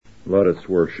Let us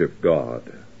worship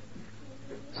God.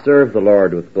 Serve the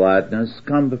Lord with gladness.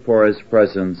 Come before His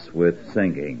presence with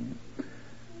singing.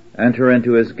 Enter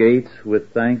into His gates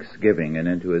with thanksgiving and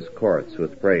into His courts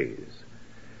with praise.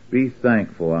 Be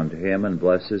thankful unto Him and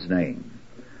bless His name.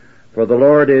 For the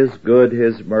Lord is good,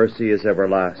 His mercy is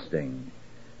everlasting,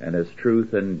 and His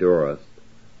truth endureth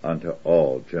unto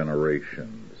all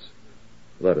generations.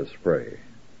 Let us pray.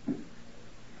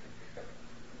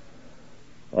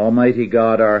 Almighty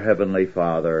God, our Heavenly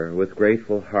Father, with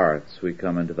grateful hearts we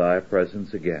come into Thy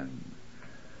presence again.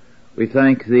 We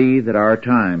thank Thee that our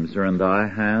times are in Thy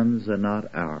hands and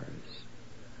not ours.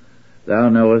 Thou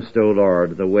knowest, O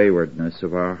Lord, the waywardness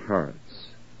of our hearts,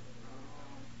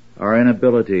 our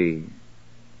inability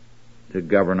to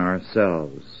govern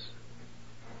ourselves,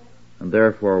 and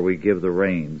therefore we give the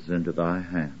reins into Thy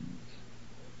hands.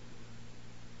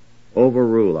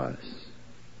 Overrule us.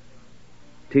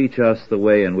 Teach us the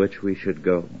way in which we should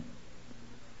go.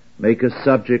 Make us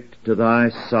subject to Thy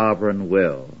sovereign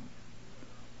will.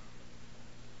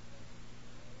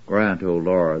 Grant, O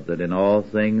Lord, that in all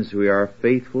things we are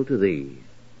faithful to Thee,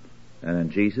 and in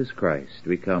Jesus Christ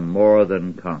become more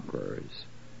than conquerors.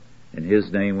 In His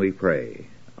name we pray.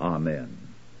 Amen.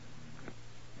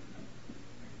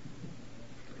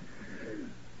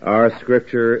 Our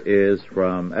scripture is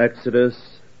from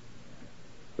Exodus,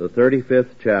 the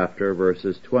 35th chapter,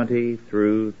 verses 20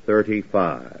 through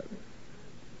 35.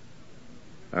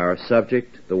 Our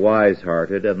subject, the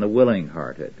wise-hearted and the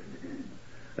willing-hearted.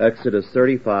 Exodus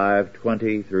 35,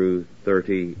 20 through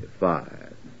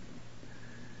 35.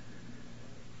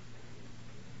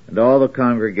 And all the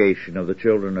congregation of the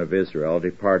children of Israel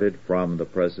departed from the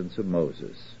presence of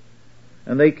Moses.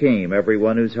 And they came, every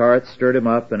one whose heart stirred him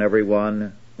up, and every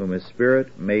one whom his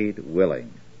spirit made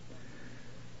willing.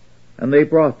 And they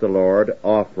brought the Lord's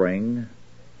offering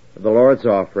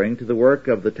to the work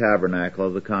of the tabernacle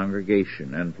of the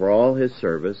congregation, and for all his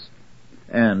service,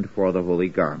 and for the holy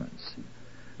garments.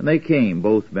 And they came,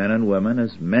 both men and women,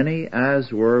 as many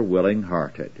as were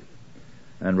willing-hearted,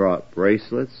 and brought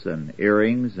bracelets, and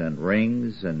earrings, and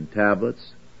rings, and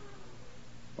tablets,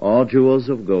 all jewels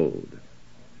of gold.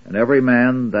 And every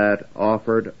man that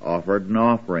offered an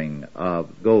offering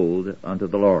of gold unto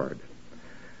the Lord.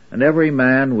 And every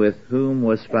man with whom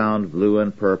was found blue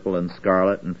and purple and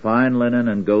scarlet and fine linen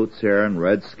and goat's hair and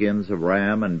red skins of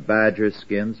ram and badger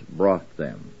skins brought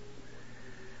them.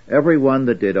 Every one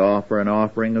that did offer an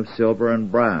offering of silver and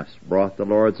brass brought the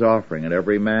Lord's offering, and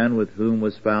every man with whom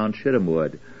was found shittim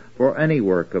wood for any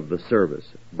work of the service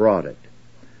brought it.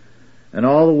 And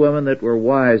all the women that were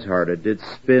wise-hearted did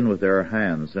spin with their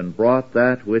hands, and brought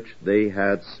that which they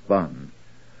had spun,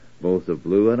 both of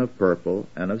blue and of purple,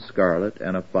 and of scarlet,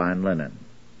 and of fine linen.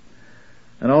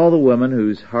 And all the women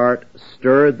whose heart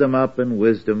stirred them up in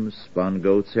wisdom spun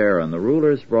goat's hair, and the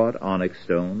rulers brought onyx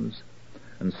stones,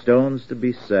 and stones to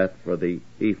be set for the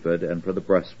ephod and for the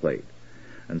breastplate,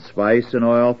 and spice and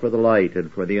oil for the light,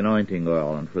 and for the anointing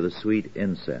oil, and for the sweet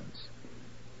incense.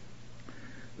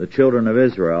 The children of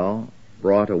Israel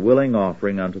brought a willing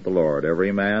offering unto the Lord,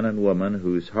 every man and woman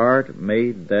whose heart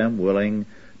made them willing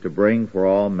to bring for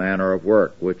all manner of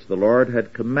work, which the Lord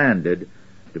had commanded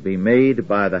to be made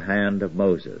by the hand of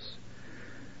Moses.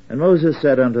 And Moses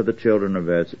said unto the children of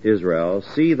Israel,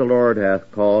 See, the Lord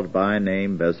hath called by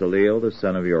name Bezaleel, the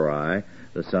son of Uri,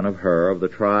 the son of Hur, of the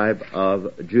tribe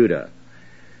of Judah.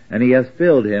 And he hath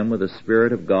filled him with the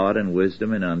Spirit of God in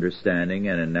wisdom and understanding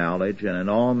and in knowledge and in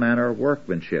all manner of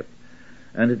workmanship,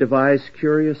 and to devise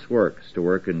curious works, to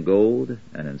work in gold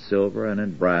and in silver and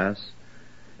in brass,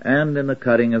 and in the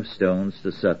cutting of stones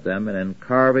to set them, and in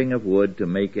carving of wood to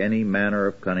make any manner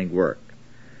of cunning work.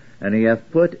 And he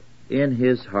hath put in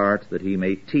his heart that he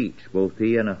may teach, both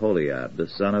he and Aholiab, the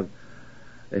son of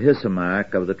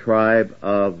Ahisamach, of the tribe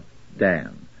of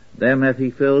Dan. Them hath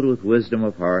he filled with wisdom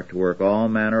of heart to work all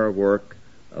manner of work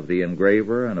of the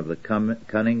engraver and of the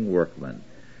cunning workman,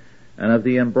 and of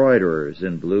the embroiderers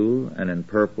in blue and in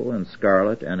purple and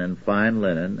scarlet and in fine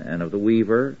linen, and of the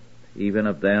weaver, even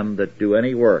of them that do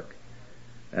any work,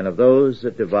 and of those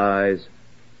that devise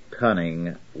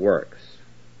cunning works.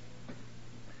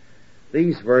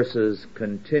 These verses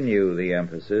continue the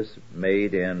emphasis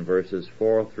made in verses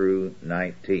 4 through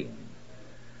 19.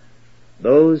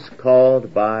 Those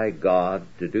called by God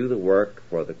to do the work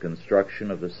for the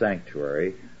construction of the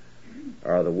sanctuary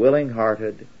are the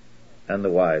willing-hearted and the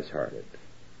wise-hearted.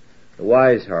 The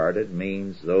wise-hearted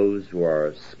means those who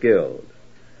are skilled.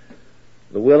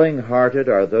 The willing-hearted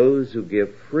are those who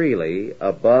give freely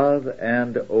above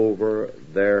and over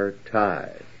their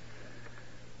tithe.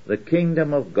 The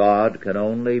kingdom of God can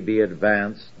only be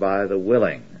advanced by the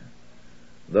willing.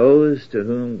 those to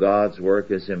whom God's work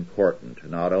is important,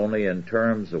 not only in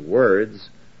terms of words,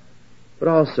 but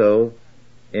also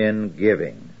in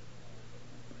giving.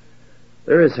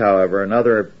 There is, however,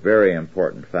 another very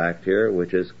important fact here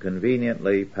which is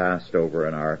conveniently passed over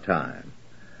in our time.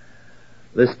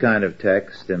 This kind of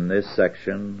text in this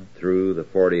section through the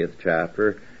 40th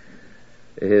chapter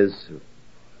is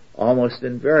almost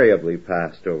invariably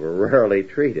passed over, rarely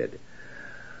treated.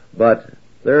 But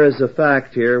there is a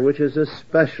fact here which is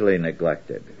especially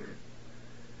neglected.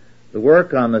 The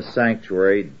work on the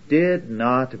sanctuary did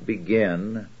not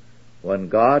begin when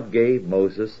God gave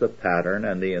Moses the pattern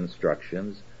and the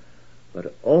instructions,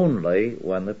 but only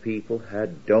when the people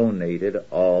had donated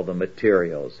all the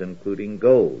materials, including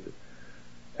gold,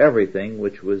 everything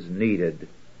which was needed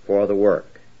for the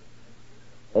work.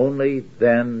 Only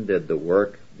then did the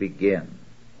work begin.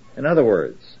 In other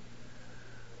words,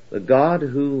 the God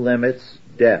who limits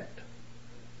debt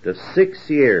to 6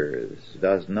 years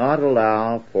does not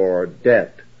allow for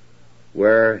debt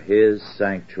where His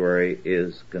sanctuary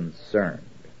is concerned.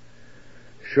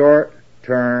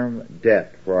 Short-term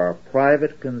debt for our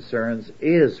private concerns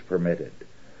is permitted.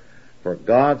 For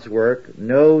God's work,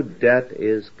 no debt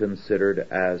is considered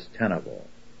as tenable.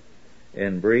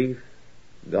 In brief,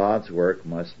 God's work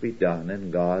must be done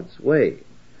in God's way.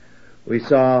 We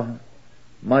saw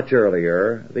much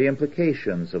earlier the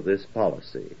implications of this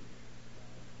policy.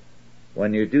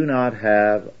 When you do not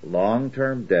have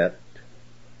long-term debt,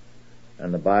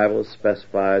 and the Bible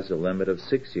specifies a limit of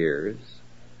 6 years,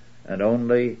 and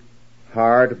only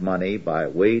hard money by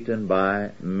weight and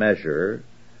by measure,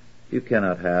 you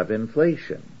cannot have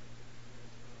inflation.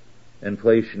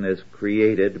 Inflation is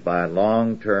created by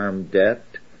long-term debt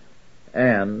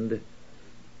and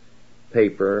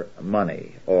paper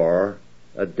money, or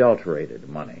adulterated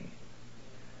money.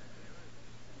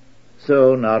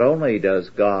 So not only does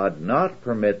God not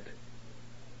permit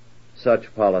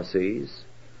such policies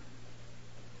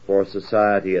for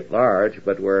society at large,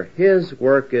 but where His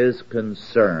work is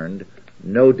concerned,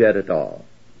 no debt at all.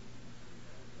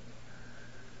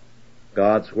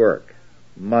 God's work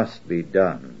must be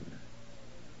done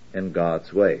in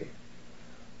God's way.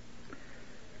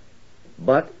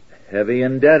 But heavy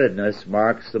indebtedness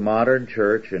marks the modern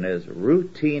church and is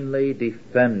routinely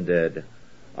defended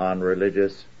on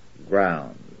religious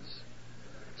grounds.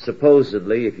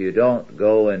 Supposedly, if you don't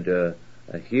go into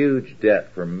a huge debt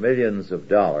for millions of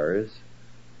dollars,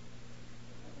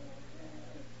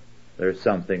 there's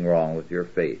something wrong with your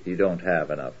faith. You don't have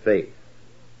enough faith.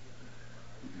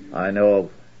 I know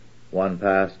of one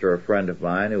pastor, a friend of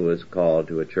mine, who was called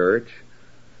to a church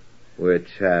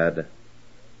which had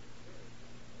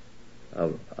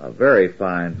a very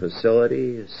fine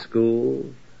facility,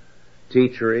 school,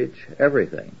 teacherage,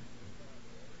 everything.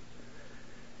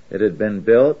 It had been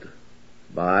built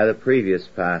by the previous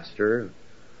pastor,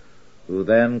 who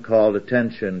then called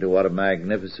attention to what a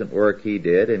magnificent work he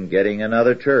did in getting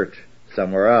another church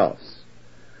somewhere else.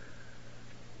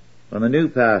 When the new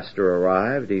pastor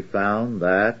arrived, he found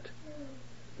that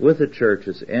with the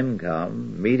church's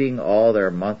income, meeting all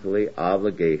their monthly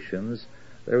obligations,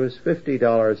 there was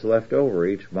 $50 left over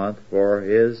each month for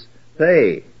his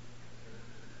pay.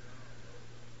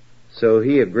 So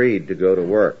he agreed to go to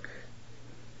work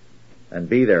and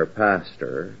be their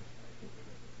pastor.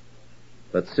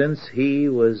 But since he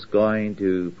was going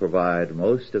to provide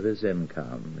most of his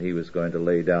income, he was going to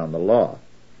lay down the law.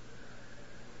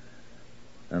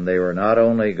 And they were not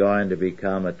only going to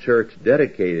become a church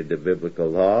dedicated to biblical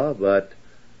law, but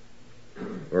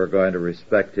were going to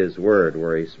respect his word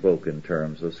where he spoke in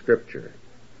terms of Scripture.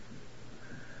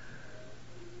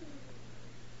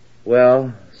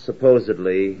 Well,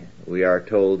 supposedly, we are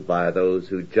told by those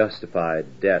who justify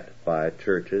debt by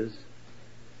churches,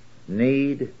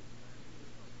 need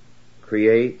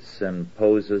creates and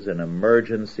poses an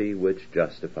emergency which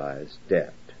justifies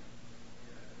debt.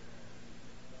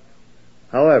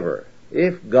 However,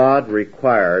 if God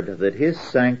required that His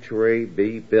sanctuary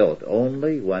be built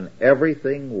only when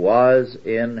everything was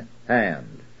in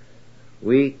hand,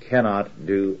 we cannot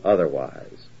do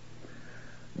otherwise.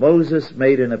 Moses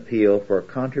made an appeal for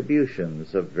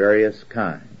contributions of various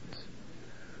kinds.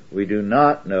 We do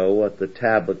not know what the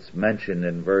tablets mentioned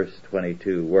in verse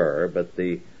 22 were, but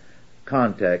the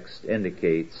context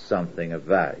indicates something of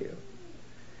value.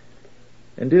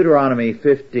 In Deuteronomy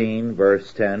 15,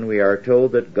 verse 10, we are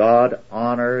told that God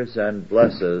honors and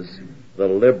blesses the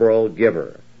liberal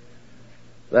giver.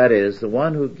 That is, the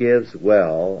one who gives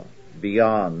well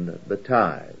beyond the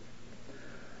tithe.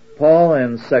 Paul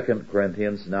in 2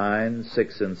 Corinthians 9,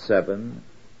 6 and 7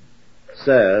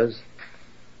 says,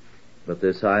 "But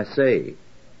this I say,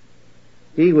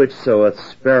 He which soweth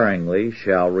sparingly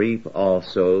shall reap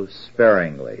also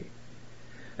sparingly,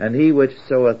 and he which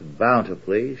soweth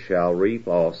bountifully shall reap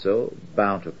also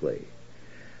bountifully.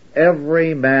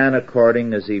 Every man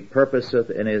according as he purposeth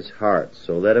in his heart,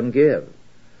 so let him give,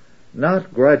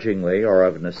 not grudgingly or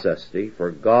of necessity,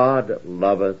 for God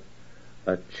loveth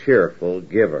a cheerful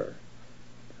giver.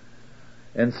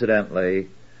 Incidentally,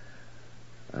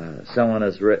 someone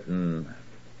has written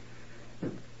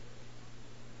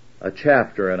a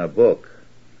chapter in a book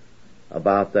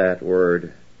about that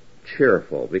word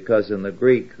cheerful, because in the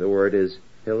Greek the word is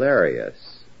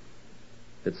hilarious.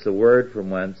 It's the word from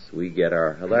whence we get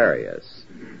our hilarious.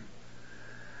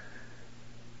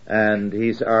 And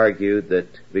he's argued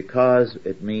that because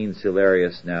it means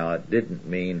hilarious now, it didn't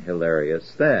mean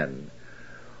hilarious then.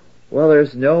 Well,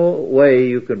 there's no way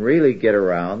you can really get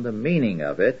around the meaning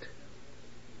of it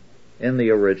in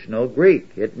the original Greek.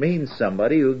 It means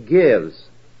somebody who gives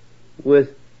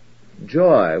with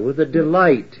joy, with a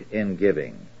delight in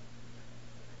giving.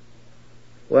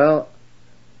 Well,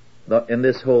 in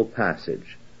this whole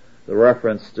passage, the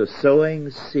reference to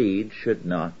sowing seed should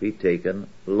not be taken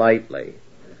lightly.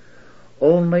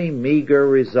 Only meager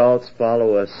results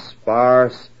follow a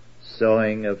sparse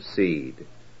sowing of seed,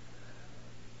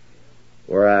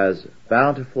 whereas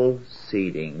bountiful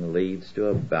seeding leads to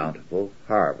a bountiful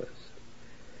harvest.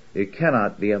 You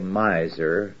cannot be a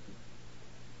miser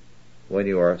when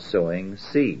you are sowing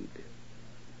seed.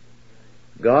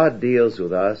 God deals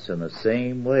with us in the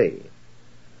same way.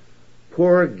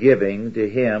 Poor giving to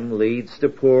Him leads to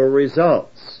poor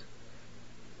results.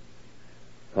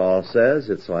 Paul says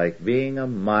it's like being a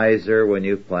miser when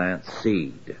you plant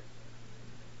seed.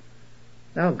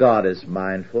 Now God is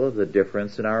mindful of the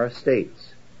difference in our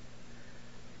estates.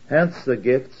 Hence the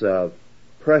gifts of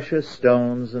precious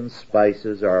stones and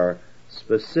spices are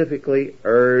specifically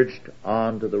urged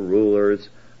on to the rulers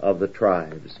of the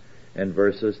tribes in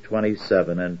verses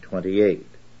 27 and 28,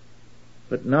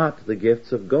 but not the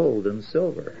gifts of gold and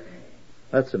silver.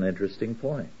 That's an interesting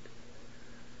point.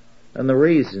 And the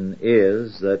reason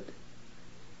is that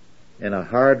in a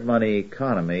hard money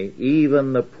economy,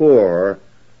 even the poor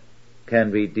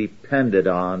can be depended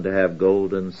on to have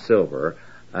gold and silver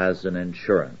as an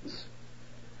insurance.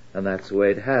 And that's the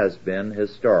way it has been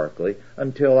historically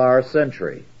until our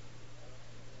century.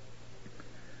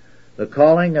 The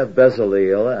calling of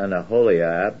Bezaleel and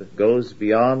Aholiab goes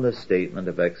beyond the statement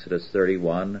of Exodus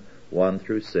 31, 1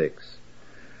 through 6.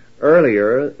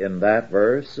 Earlier in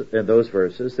those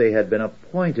verses, they had been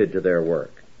appointed to their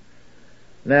work.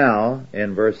 Now,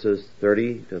 in verses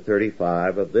 30 to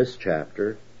 35 of this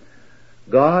chapter,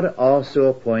 God also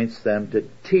appoints them to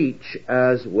teach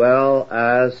as well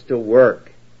as to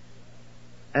work.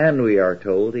 And we are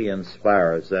told He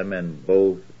inspires them in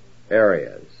both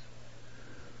areas.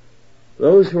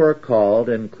 Those who are called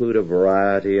include a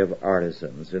variety of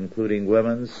artisans, including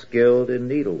women skilled in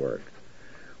needlework.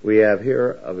 We have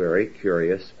here a very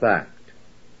curious fact.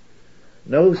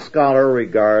 No scholar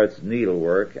regards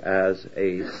needlework as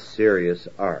a serious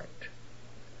art.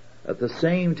 At the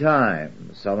same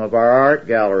time, some of our art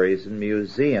galleries and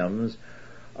museums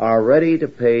are ready to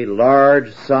pay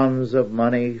large sums of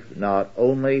money not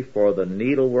only for the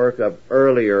needlework of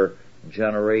earlier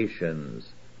generations,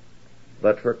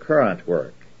 but for current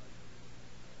work.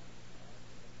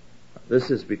 This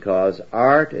is because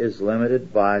art is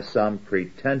limited by some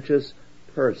pretentious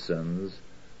persons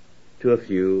to a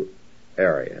few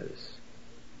areas.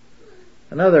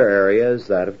 Another area is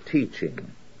that of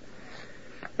teaching.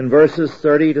 In verses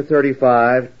 30 to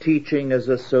 35, teaching is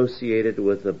associated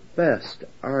with the best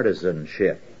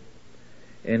artisanship.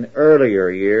 In earlier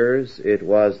years, it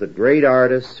was the great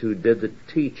artists who did the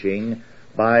teaching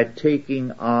by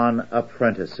taking on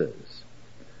apprentices.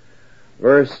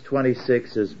 Verse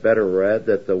 26 is better read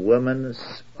that the women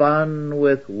spun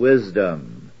with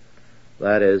wisdom,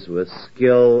 that is, with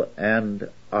skill and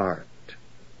art.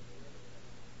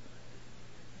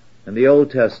 In the Old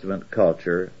Testament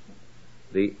culture,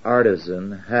 the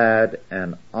artisan had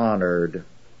an honored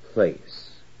place.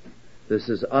 This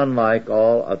is unlike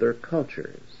all other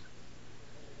cultures.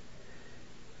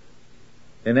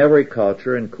 In every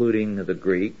culture, including the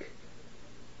Greek,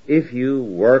 if you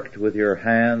worked with your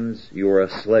hands, you were a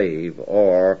slave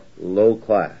or low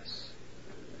class.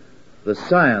 The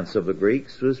science of the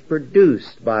Greeks was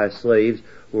produced by slaves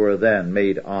who were then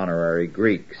made honorary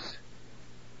Greeks.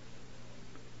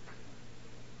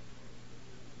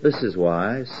 This is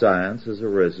why science has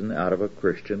arisen out of a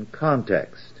Christian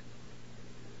context,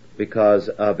 because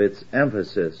of its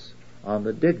emphasis on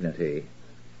the dignity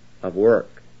of work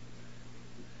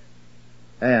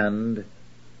and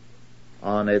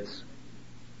on its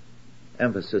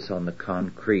emphasis on the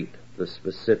concrete, the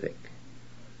specific.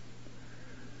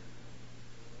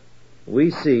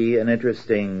 We see an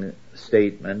interesting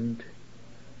statement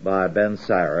by Ben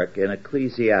Sirach in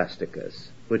Ecclesiasticus,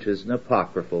 which is an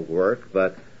apocryphal work,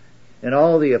 but in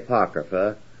all the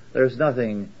Apocrypha, there's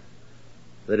nothing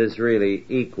that is really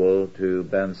equal to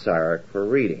Ben Sirach for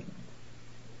reading.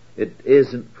 It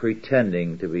isn't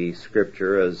pretending to be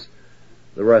scripture as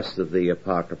the rest of the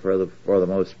Apocrypha, for the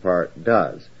most part,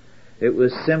 does. It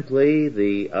was simply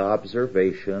the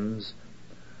observations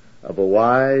of a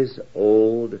wise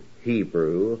old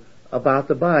Hebrew about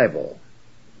the Bible,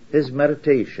 his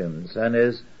meditations and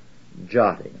his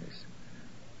jottings.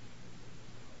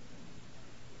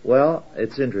 Well,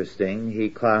 it's interesting. He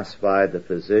classified the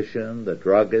physician, the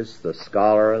druggist, the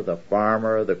scholar, the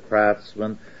farmer, the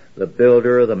craftsman, the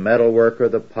builder, the metalworker,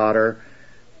 the potter,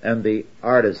 and the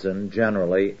artisan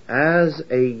generally as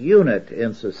a unit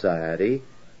in society,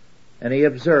 and he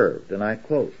observed, and I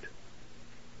quote,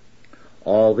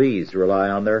 "All these rely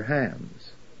on their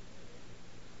hands,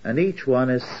 and each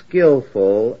one is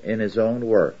skillful in his own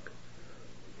work.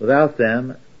 Without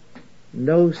them,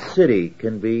 no city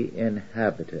can be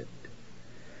inhabited,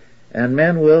 and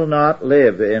men will not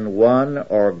live in one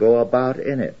or go about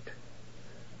in it.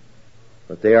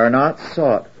 But they are not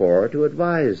sought for to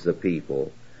advise the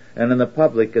people, and in the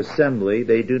public assembly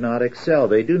they do not excel.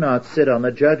 They do not sit on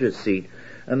the judge's seat,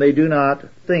 and they do not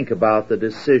think about the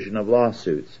decision of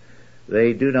lawsuits.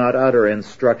 They do not utter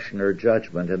instruction or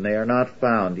judgment, and they are not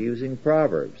found using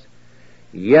proverbs.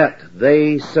 Yet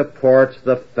they support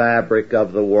the fabric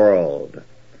of the world,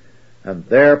 and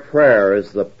their prayer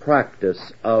is the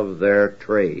practice of their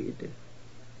trade."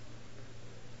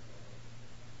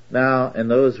 Now, in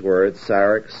those words,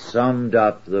 Sirach summed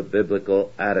up the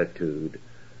biblical attitude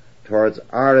towards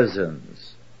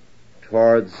artisans,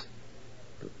 towards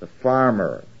the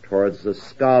farmer, towards the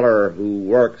scholar who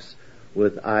works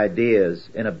with ideas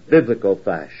in a biblical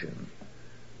fashion,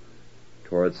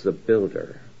 towards the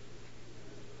builder.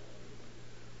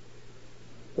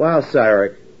 While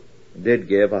Sirach did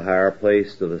give a higher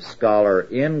place to the scholar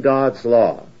in God's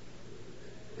law,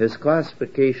 his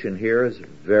classification here is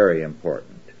very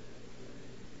important.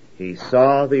 He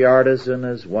saw the artisan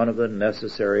as one of the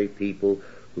necessary people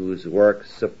whose work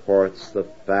supports the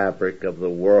fabric of the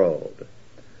world.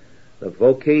 The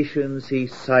vocations he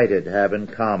cited have in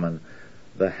common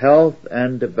the health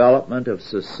and development of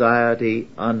society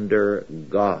under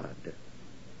God.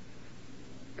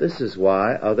 This is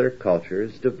why other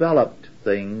cultures developed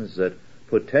things that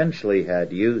potentially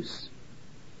had use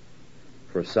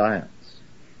for science.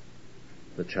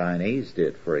 The Chinese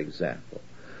did, for example.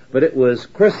 But it was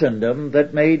Christendom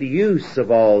that made use of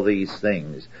all these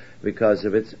things because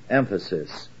of its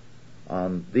emphasis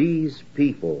on these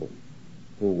people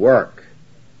who work.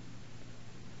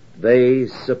 They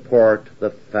support the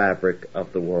fabric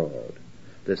of the world.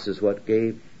 This is what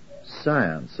gave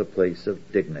science a place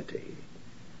of dignity.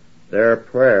 Their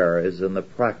prayer is in the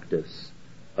practice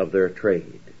of their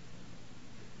trade.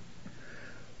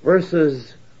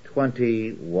 Verses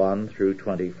 21 through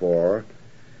 24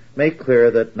 make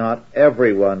clear that not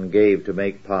everyone gave to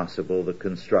make possible the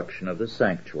construction of the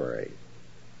sanctuary.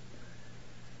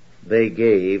 They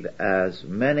gave as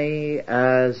many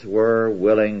as were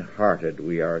willing-hearted,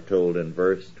 we are told in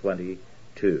verse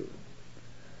 22.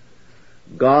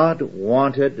 God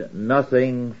wanted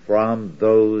nothing from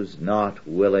those not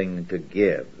willing to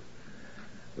give.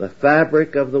 The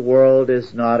fabric of the world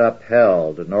is not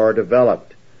upheld nor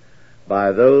developed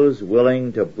by those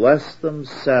willing to bless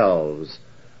themselves,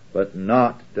 but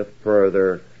not to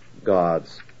further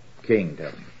God's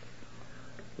kingdom.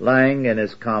 Lang, in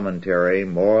his commentary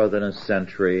more than a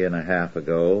century and a half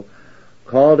ago,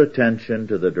 called attention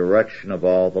to the direction of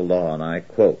all the law, and I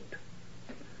quote,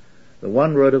 "The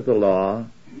one root of the law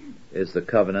is the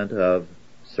covenant of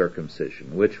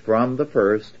circumcision, which from the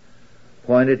first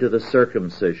pointed to the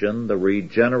circumcision, the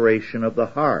regeneration of the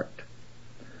heart.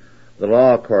 The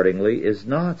law, accordingly, is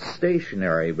not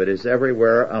stationary, but is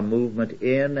everywhere a movement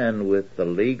in and with the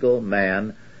legal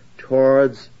man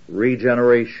towards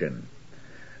regeneration.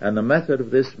 And the method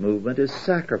of this movement is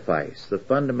sacrifice, the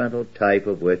fundamental type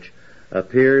of which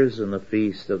appears in the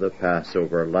feast of the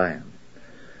Passover lamb.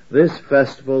 This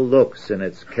festival looks in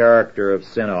its character of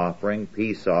sin offering,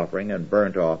 peace offering, and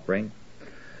burnt offering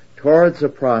towards a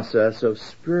process of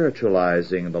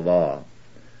spiritualizing the law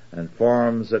and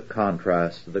forms a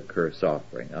contrast to the curse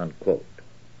offering," unquote.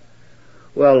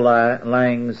 Well,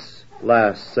 Lang's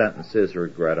last sentence is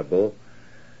regrettable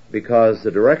because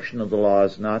the direction of the law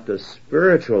is not to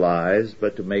spiritualize,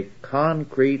 but to make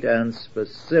concrete and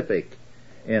specific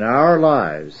in our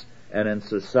lives and in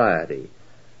society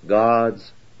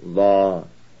God's law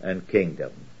and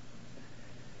kingdom.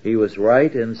 He was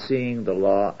right in seeing the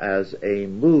law as a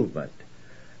movement,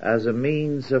 as a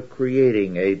means of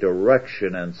creating a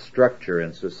direction and structure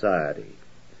in society.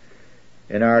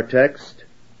 In our text,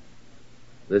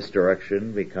 this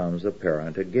direction becomes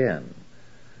apparent again.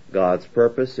 God's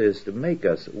purpose is to make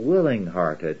us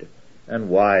willing-hearted and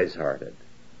wise-hearted.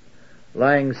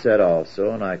 Lang said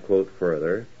also, and I quote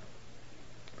further,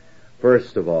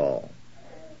 "First of all,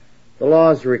 the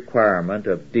law's requirement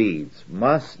of deeds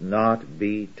must not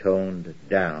be toned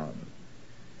down.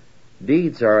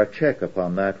 Deeds are a check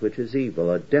upon that which is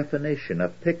evil, a definition, a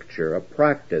picture, a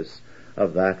practice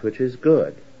of that which is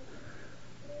good.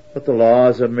 But the law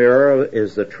as a mirror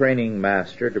is the training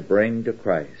master to bring to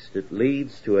Christ. It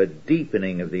leads to a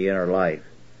deepening of the inner life,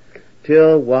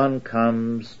 till one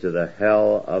comes to the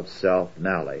hell of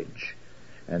self-knowledge.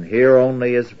 And here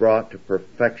only is brought to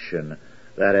perfection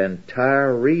that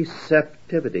entire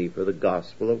receptivity for the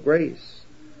gospel of grace,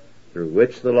 through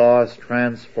which the law is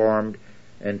transformed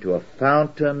into a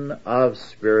fountain of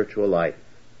spiritual life.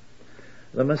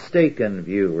 The mistaken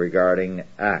view regarding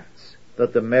acts,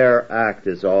 that the mere act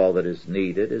is all that is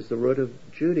needed, is the root of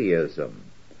Judaism,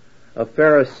 a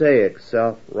Pharisaic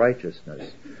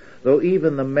self-righteousness, though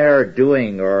even the mere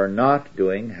doing or not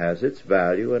doing has its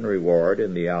value and reward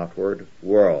in the outward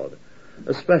world,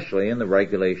 especially in the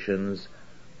regulations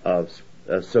of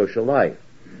social life.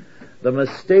 The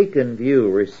mistaken view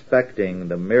respecting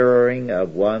the mirroring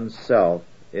of oneself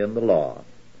in the law,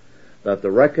 that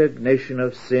the recognition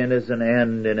of sin is an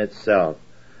end in itself,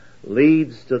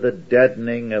 leads to the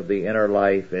deadening of the inner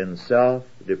life in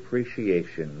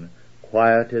self-depreciation,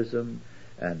 quietism,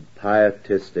 and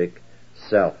pietistic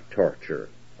self-torture."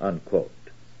 Unquote.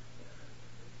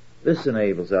 This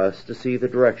enables us to see the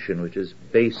direction which is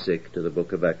basic to the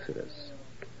book of Exodus.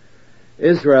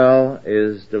 Israel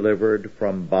is delivered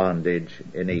from bondage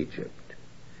in Egypt.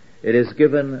 It is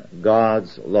given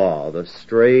God's law, the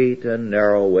straight and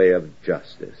narrow way of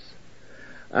justice.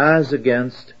 As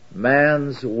against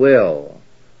man's will,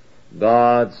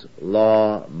 God's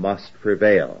law must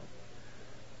prevail.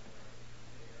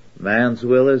 Man's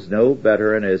will is no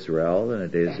better in Israel than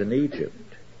it is in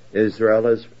Egypt. Israel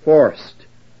is forced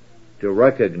to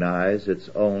recognize its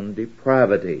own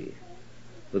depravity.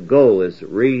 The goal is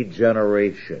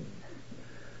regeneration.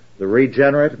 The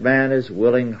regenerate man is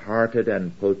willing-hearted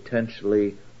and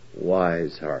potentially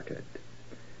wise-hearted.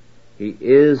 He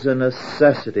is a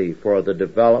necessity for the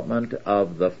development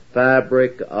of the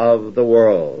fabric of the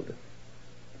world.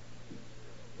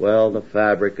 Well, the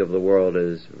fabric of the world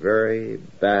is very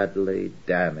badly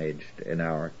damaged in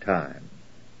our time.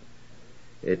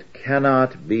 It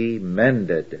cannot be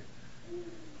mended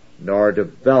nor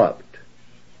developed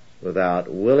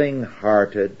without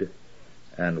willing-hearted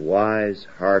and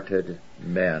wise-hearted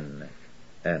men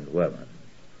and women.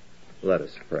 Let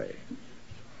us pray.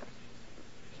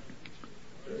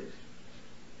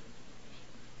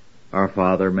 Our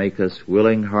Father, make us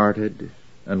willing-hearted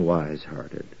and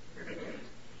wise-hearted,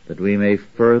 that we may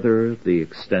further the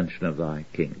extension of Thy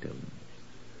kingdom,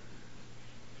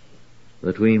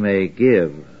 that we may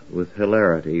give with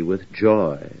hilarity, with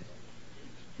joy,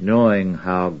 knowing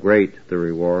how great the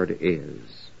reward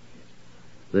is,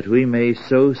 that we may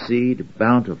sow seed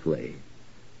bountifully,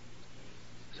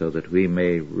 so that we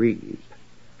may reap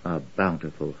a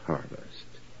bountiful harvest.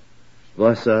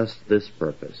 Bless us this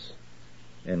purpose.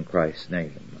 In Christ's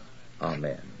name,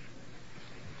 amen.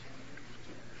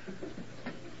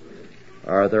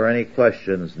 Are there any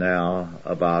questions now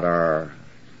about our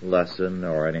lesson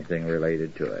or anything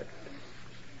related to it?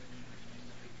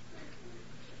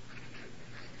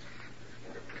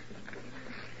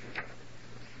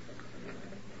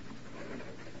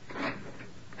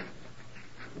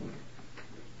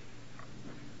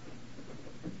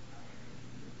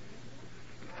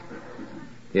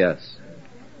 Yes.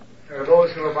 There are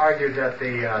those who have argued that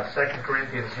the 2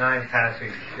 Corinthians 9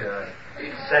 passage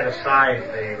set aside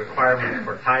the requirement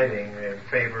for tithing in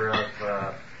favor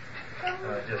of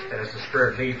just as the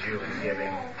Spirit leads you in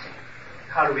giving.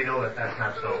 How do we know that that's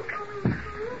not so?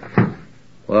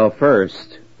 Well,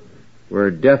 first,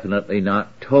 we're definitely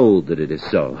not told that it is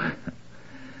so.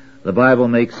 The Bible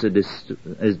makes a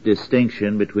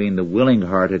distinction between the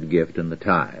willing-hearted gift and the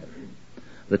tithe.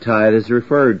 The tithe is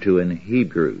referred to in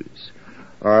Hebrews.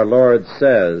 Our Lord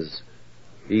says,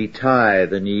 "Ye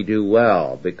tithe and ye do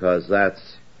well," because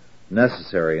that's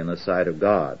necessary in the sight of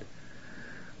God.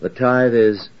 The tithe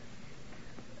is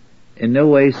in no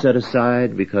way set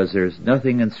aside because there's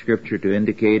nothing in Scripture to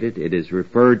indicate it. It is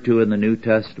referred to in the New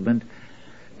Testament,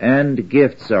 and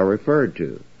gifts are referred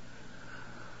to.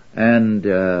 And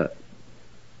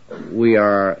we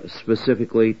are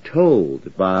specifically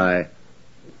told by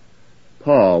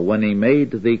Paul when he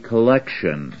made the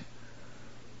collection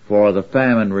for the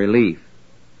famine relief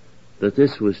that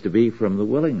this was to be from the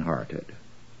willing-hearted.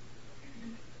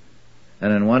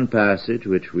 And in one passage,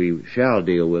 which we shall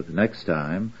deal with next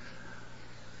time,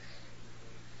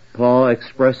 Paul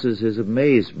expresses his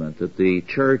amazement that the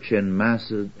church in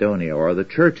Macedonia, or the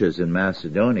churches in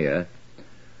Macedonia,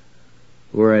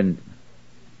 were in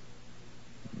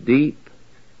deep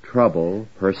trouble,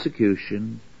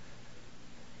 persecution,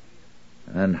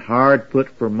 and hard put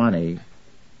for money,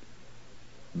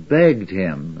 begged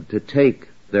him to take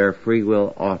their free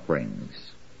will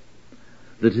offerings.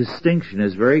 The distinction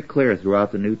is very clear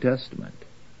throughout the New Testament.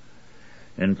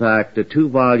 In fact, a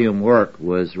 2-volume work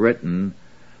was written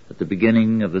at the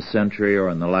beginning of the century or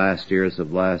in the last years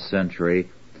of last century,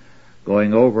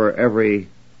 going over every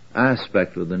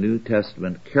aspect of the New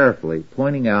Testament carefully,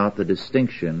 pointing out the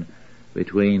distinction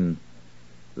between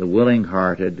the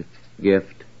willing-hearted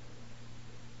gift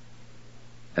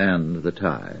and the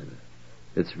tithe.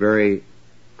 It's very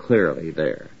clearly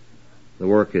there. The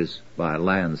work is by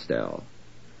Lansdell.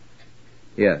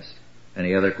 Yes.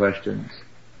 Any other questions?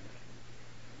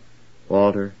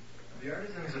 Walter? The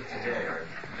artisans of today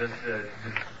does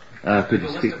could the you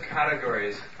list speak? of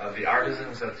categories of the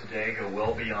artisans of today go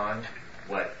well beyond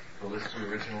what the list we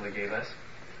originally gave us?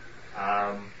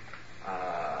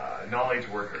 Knowledge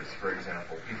workers, for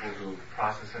example, people who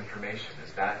process information,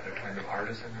 is that a kind of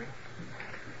artisanry?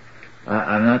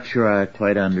 I'm not sure I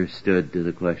quite understood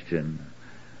the question.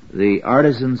 The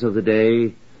artisans of the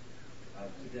day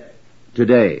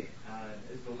today.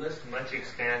 Is the list much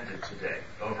expanded today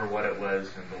over what it was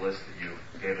in the list that you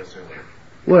gave us earlier?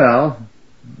 Well,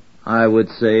 I would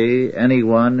say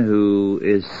anyone who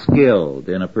is skilled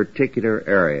in a particular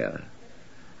area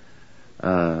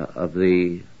of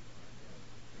the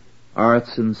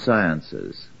arts and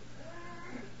sciences,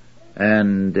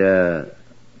 and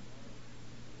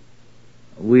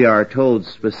we are told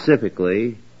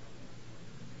specifically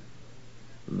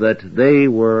that they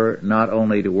were not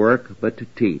only to work but to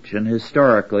teach, and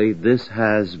historically this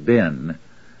has been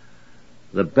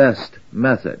the best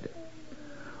method.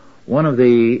 One of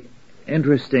the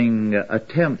interesting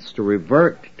attempts to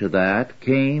revert to that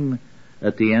came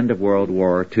at the end of World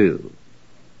War II.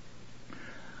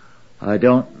 I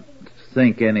don't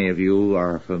think any of you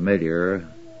are familiar,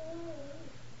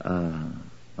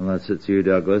 unless it's you,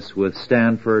 Douglas, with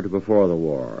Stanford before the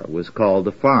war. It was called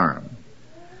the farm.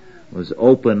 It was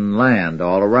open land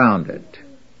all around it.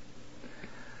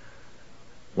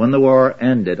 When the war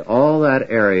ended, all that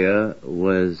area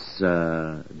was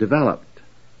developed.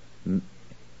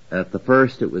 At the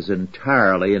first, it was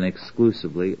entirely and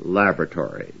exclusively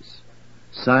laboratories,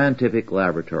 scientific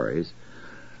laboratories,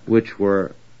 which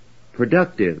were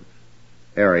productive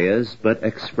areas, but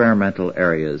experimental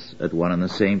areas at one and the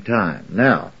same time.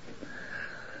 Now,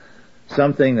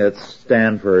 something that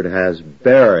Stanford has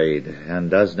buried and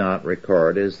does not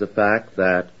record is the fact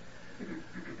that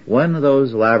when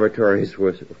those laboratories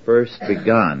were first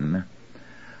begun,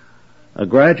 a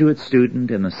graduate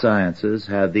student in the sciences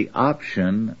had the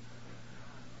option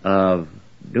of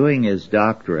doing his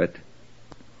doctorate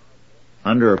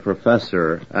under a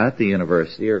professor at the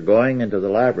university or going into the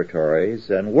laboratories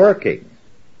and working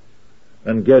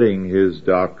and getting his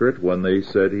doctorate when they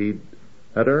said he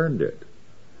had earned it.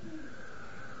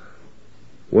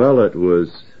 Well, it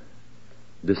was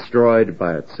destroyed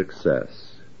by its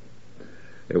success.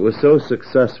 It was so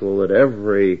successful that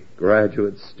every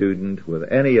graduate student with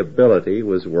any ability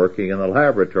was working in the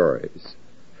laboratories.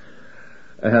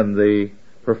 And the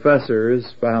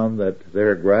professors found that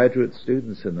their graduate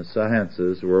students in the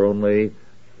sciences were only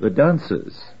the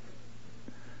dunces.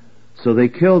 So they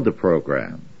killed the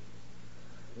program.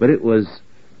 But it was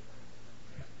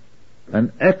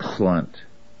an excellent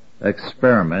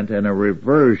experiment and a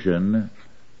reversion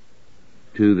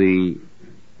to the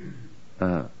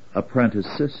apprentice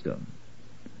system.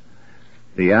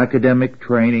 The academic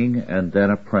training and then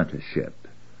apprenticeship,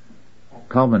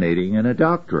 culminating in a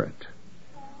doctorate.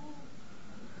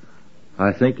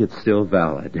 I think it's still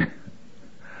valid.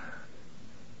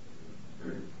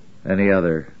 Any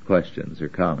other questions or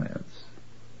comments?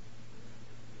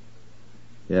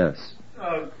 Yes.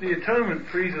 The atonement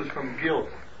frees us from guilt,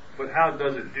 but how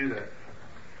does it do that?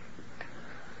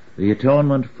 The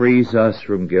atonement frees us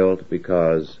from guilt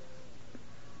because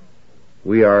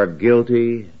we are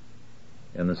guilty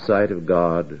in the sight of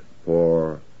God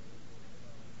for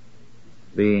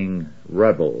being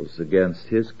rebels against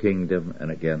His kingdom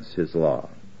and against His law.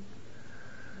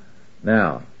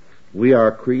 Now, we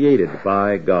are created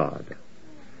by God.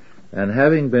 And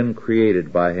having been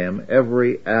created by him,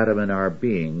 every atom in our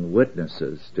being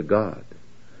witnesses to God.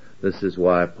 This is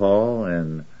why Paul,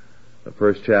 in the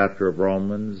first chapter of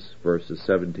Romans, verses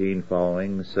 17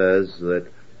 following, says that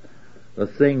the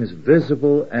things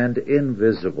visible and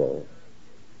invisible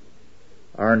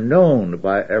are known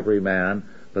by every man,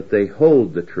 but they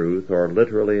hold the truth, or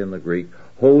literally in the Greek,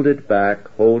 hold it back,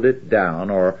 hold it down,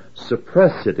 or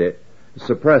suppress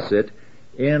it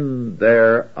in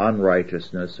their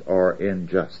unrighteousness or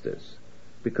injustice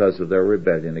because of their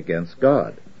rebellion against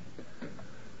God.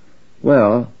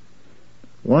 Well,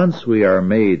 once we are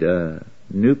made a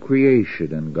new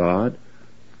creation in God,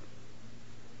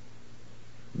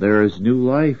 there is new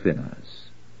life in us,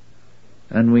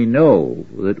 and we know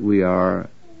that we are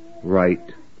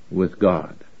right with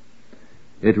God.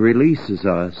 It releases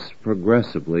us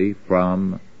progressively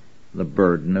from the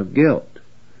burden of guilt.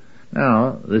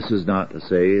 Now, this is not to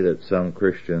say that some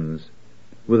Christians,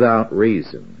 without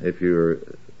reason, if you're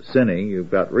sinning,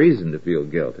 you've got reason to feel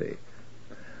guilty,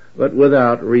 but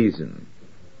without reason.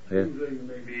 You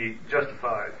may be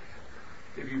justified.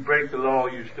 If you break the law,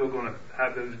 you're still going to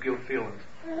have those guilt feelings.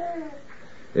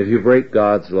 If you break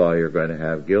God's law, you're going to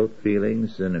have guilt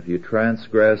feelings, and if you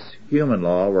transgress human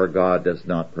law where God does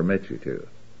not permit you to,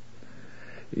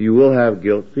 you will have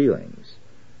guilt feelings.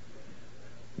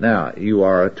 Now, you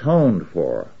are atoned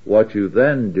for. What you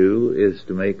then do is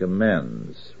to make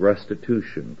amends,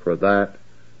 restitution for that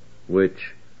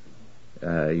which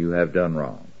you have done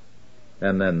wrong.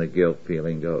 And then the guilt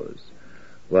feeling goes.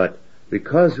 But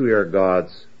because we are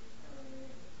God's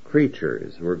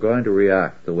creatures, we're going to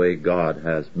react the way God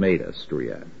has made us to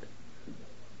react.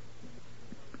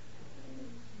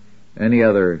 Any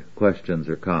other questions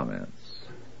or comments?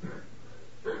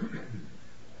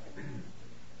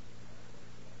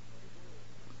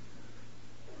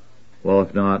 Well,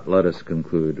 if not, let us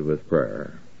conclude with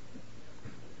prayer.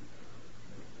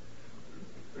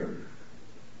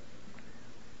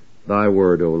 Thy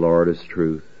word, O Lord, is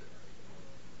truth,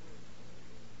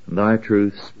 and thy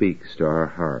truth speaks to our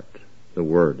heart the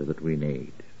word that we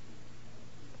need.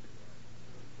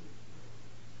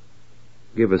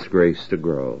 Give us grace to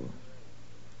grow.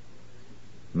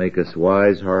 Make us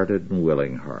wise-hearted and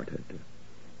willing-hearted.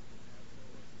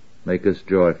 Make us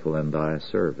joyful in thy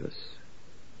service.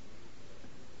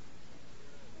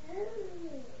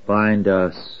 Bind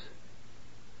us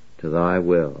to thy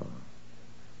will,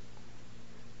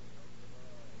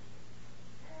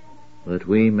 that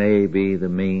we may be the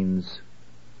means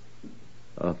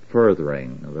of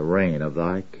furthering the reign of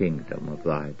thy kingdom, of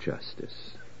thy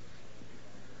justice.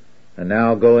 And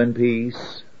now go in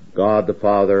peace. God the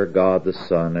Father, God the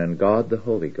Son, and God the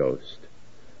Holy Ghost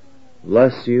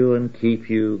bless you and keep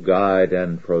you, guide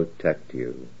and protect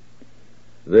you,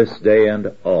 this day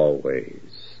and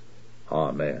always.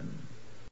 Amen.